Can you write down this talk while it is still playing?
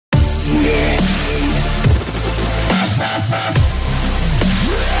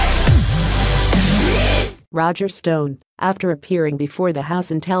Roger Stone, after appearing before the House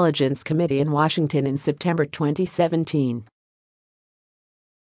Intelligence Committee in Washington in September 2017.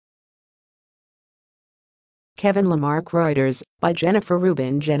 Kevin Lamarck Reuters, by Jennifer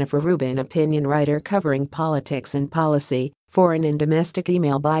Rubin. Jennifer Rubin, opinion writer covering politics and policy, foreign and domestic.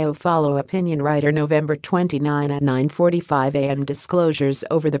 Email bio follow opinion writer November 29 at 9:45 a.m. Disclosures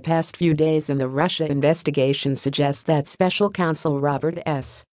over the past few days in the Russia investigation suggest that Special Counsel Robert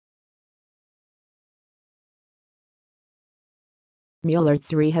S. Mueller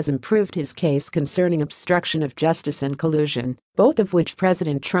III has improved his case concerning obstruction of justice and collusion, both of which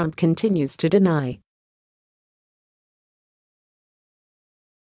President Trump continues to deny.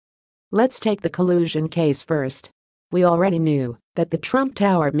 Let's take the collusion case first. We already knew that the Trump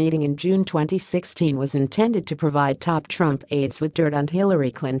Tower meeting in June 2016 was intended to provide top Trump aides with dirt on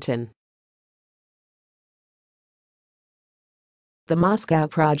Hillary Clinton. The Moscow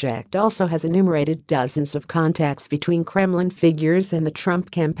Project also has enumerated dozens of contacts between Kremlin figures and the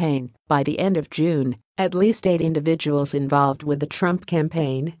Trump campaign. By the end of June, at least 8 individuals involved with the Trump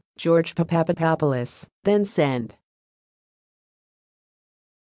campaign, George Papadopoulos, then Send.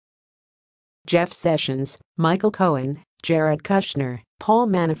 Jeff Sessions, Michael Cohen, Jared Kushner, Paul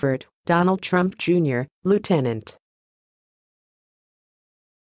Manafort, Donald Trump Jr., Lieutenant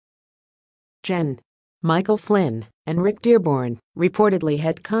Gen. Michael Flynn, and Rick Dearborn, reportedly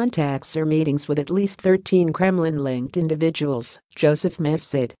had contacts or meetings with at least 13 Kremlin-linked individuals: Joseph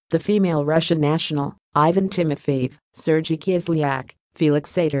Mifsud, the female Russian national, Ivan Timofeyev, Sergei Kislyak,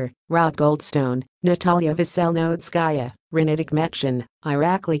 Felix Sater, Rod Goldstone, Natalia Veselnodskaya, Rinat Akhmetshin,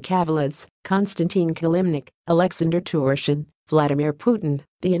 Irakli Kavaladze, Konstantin Kilimnik, Alexander Turshin, Vladimir Putin,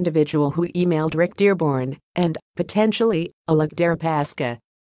 the individual who emailed Rick Dearborn, and, potentially, Oleg Deripaska.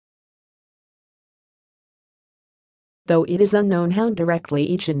 Though it is unknown how directly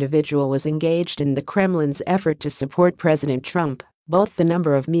each individual was engaged in the Kremlin's effort to support President Trump, both the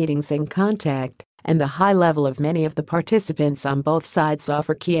number of meetings and contact and the high level of many of the participants on both sides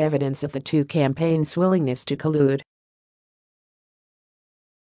offer key evidence of the two campaigns' willingness to collude.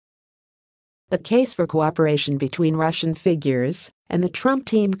 The case for cooperation between Russian figures and the Trump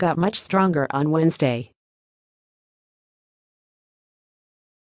team got much stronger on Wednesday.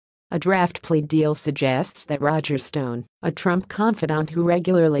 A draft plea deal suggests that Roger Stone, a Trump confidant who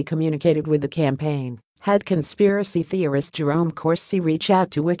regularly communicated with the campaign, had conspiracy theorist Jerome Corsi reach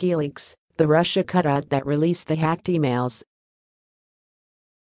out to WikiLeaks, the Russia cutout that released the hacked emails.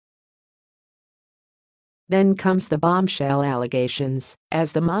 Then comes the bombshell allegations.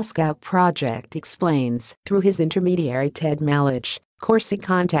 As the Moscow Project explains, through his intermediary Ted Malich, Corsi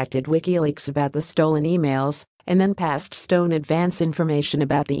contacted WikiLeaks about the stolen emails and then passed Stone advance information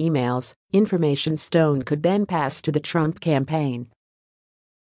about the emails, information Stone could then pass to the Trump campaign.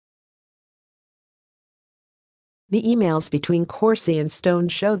 The emails between Corsi and Stone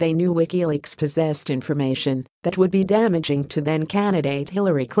show they knew WikiLeaks possessed information that would be damaging to then-candidate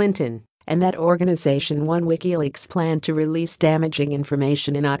Hillary Clinton, and that organization won WikiLeaks planned to release damaging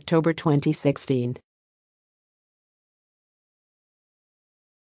information in October 2016.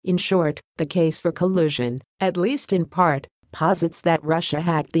 In short, the case for collusion, at least in part, posits that Russia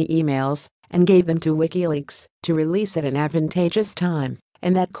hacked the emails and gave them to WikiLeaks to release at an advantageous time,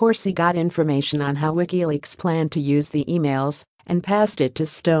 and that Corsi got information on how WikiLeaks planned to use the emails and passed it to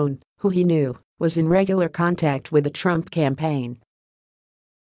Stone, who he knew was in regular contact with the Trump campaign.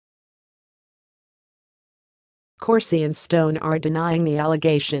 Corsi and Stone are denying the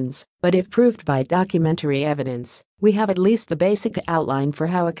allegations, but if proved by documentary evidence, we have at least the basic outline for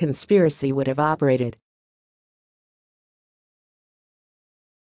how a conspiracy would have operated.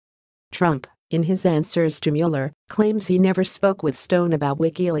 Trump, in his answers to Mueller, claims he never spoke with Stone about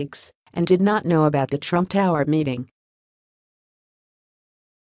WikiLeaks and did not know about the Trump Tower meeting.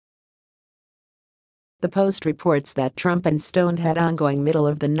 The Post reports that Trump and Stone had ongoing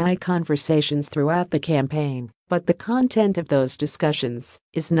middle-of-the-night conversations throughout the campaign, but the content of those discussions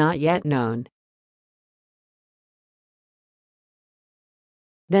is not yet known.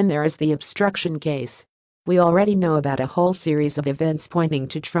 Then there is the obstruction case. We already know about a whole series of events pointing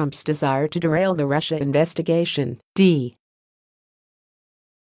to Trump's desire to derail the Russia investigation.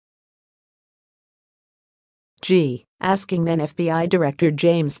 Asking then FBI Director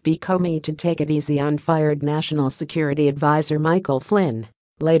James B. Comey to take it easy on fired National Security Advisor Michael Flynn,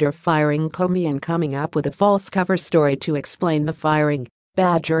 later firing Comey and coming up with a false cover story to explain the firing,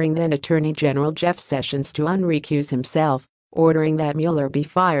 badgering then Attorney General Jeff Sessions to unrecuse himself, ordering that Mueller be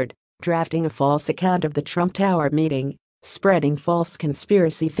fired, drafting a false account of the Trump Tower meeting, spreading false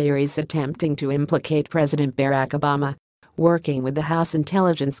conspiracy theories attempting to implicate President Barack Obama, working with the House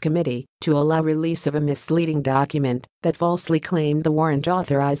Intelligence Committee to allow release of a misleading document that falsely claimed the warrant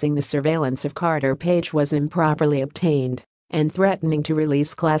authorizing the surveillance of Carter Page was improperly obtained, and threatening to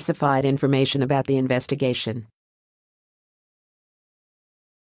release classified information about the investigation.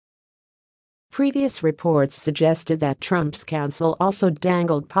 Previous reports suggested that Trump's counsel also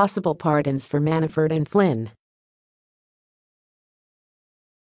dangled possible pardons for Manafort and Flynn.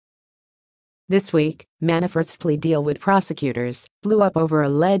 This week, Manafort's plea deal with prosecutors blew up over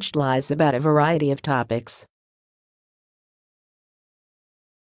alleged lies about a variety of topics.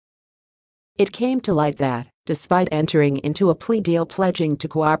 It came to light that, despite entering into a plea deal pledging to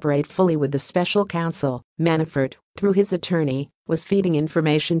cooperate fully with the special counsel, Manafort, through his attorney, was feeding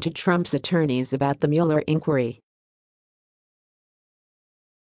information to Trump's attorneys about the Mueller inquiry.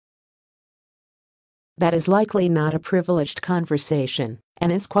 That is likely not a privileged conversation,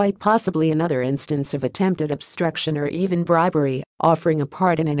 and is quite possibly another instance of attempted obstruction or even bribery, offering a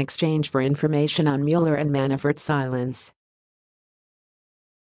pardon in exchange for information on Mueller and Manafort's silence.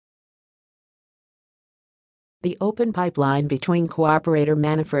 The open pipeline between cooperator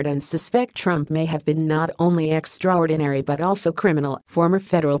Manafort and suspect Trump may have been not only extraordinary but also criminal, former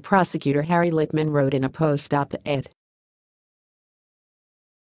federal prosecutor Harry Litman wrote in a post-op-ed.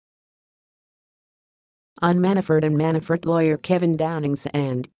 On Manafort and Manafort lawyer Kevin Downing's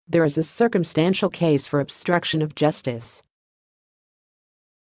end, there is a circumstantial case for obstruction of justice.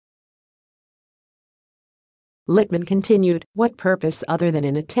 Litman continued, what purpose other than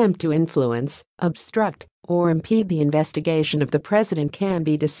an attempt to influence, obstruct, or impede the investigation of the president can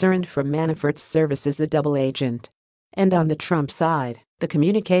be discerned from Manafort's service as a double agent? And on the Trump side, the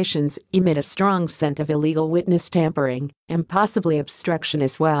communications emit a strong scent of illegal witness tampering and possibly obstruction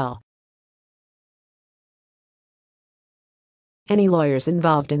as well. Any lawyers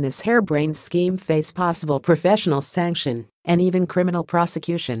involved in this harebrained scheme face possible professional sanction and even criminal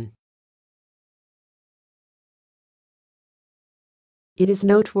prosecution. It is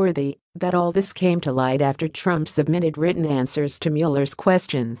noteworthy that all this came to light after Trump submitted written answers to Mueller's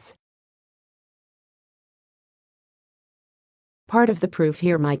questions. Part of the proof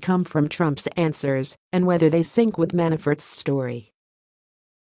here might come from Trump's answers and whether they sync with Manafort's story.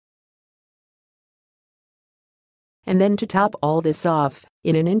 And then to top all this off,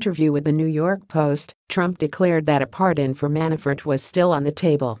 in an interview with the New York Post, Trump declared that a pardon for Manafort was still on the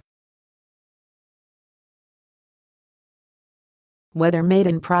table. Whether made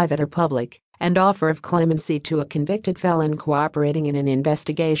in private or public, an offer of clemency to a convicted felon cooperating in an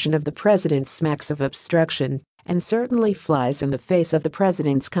investigation of the president smacks of obstruction, and certainly flies in the face of the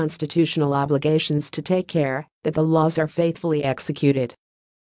president's constitutional obligations to take care that the laws are faithfully executed.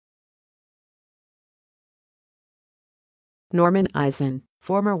 Norman Eisen,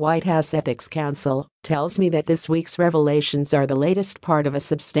 former White House ethics counsel, tells me that this week's revelations are the latest part of a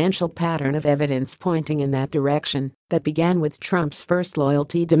substantial pattern of evidence pointing in that direction that began with Trump's first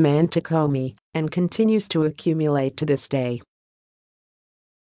loyalty demand to Comey and continues to accumulate to this day.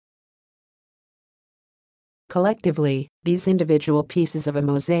 Collectively, these individual pieces of a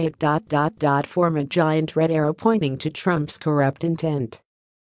mosaic form a giant red arrow pointing to Trump's corrupt intent.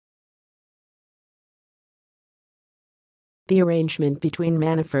 The arrangement between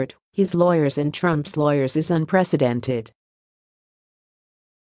Manafort, his lawyers and Trump's lawyers is unprecedented.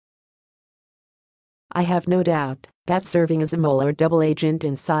 I have no doubt that serving as a Mueller double agent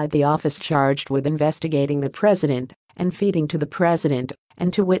inside the office charged with investigating the president and feeding to the president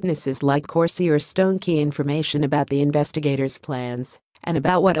and to witnesses like Corsi or Stone key information about the investigators' plans and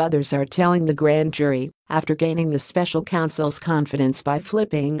about what others are telling the grand jury after gaining the special counsel's confidence by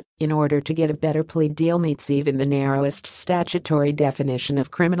flipping in order to get a better plea deal meets even the narrowest statutory definition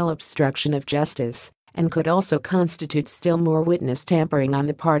of criminal obstruction of justice and could also constitute still more witness tampering on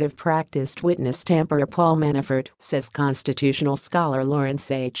the part of practiced witness tamperer Paul Manafort, says constitutional scholar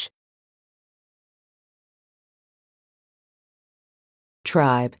Lawrence H.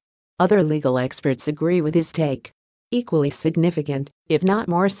 Tribe. Other legal experts agree with his take. Equally significant, if not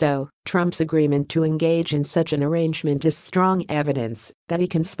more so, Trump's agreement to engage in such an arrangement is strong evidence that he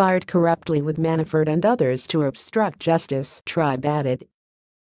conspired corruptly with Manafort and others to obstruct justice, Tribe added.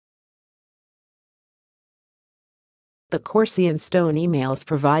 The Corsi and Stone emails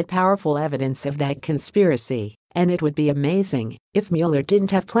provide powerful evidence of that conspiracy, and it would be amazing if Mueller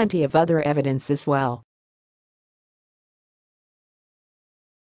didn't have plenty of other evidence as well.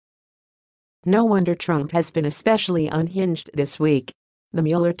 No wonder Trump has been especially unhinged this week. The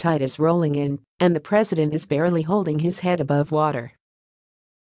Mueller tide is rolling in, and the president is barely holding his head above water.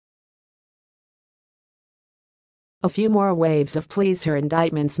 A few more waves of pleas or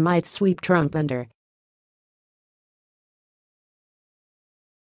indictments might sweep Trump under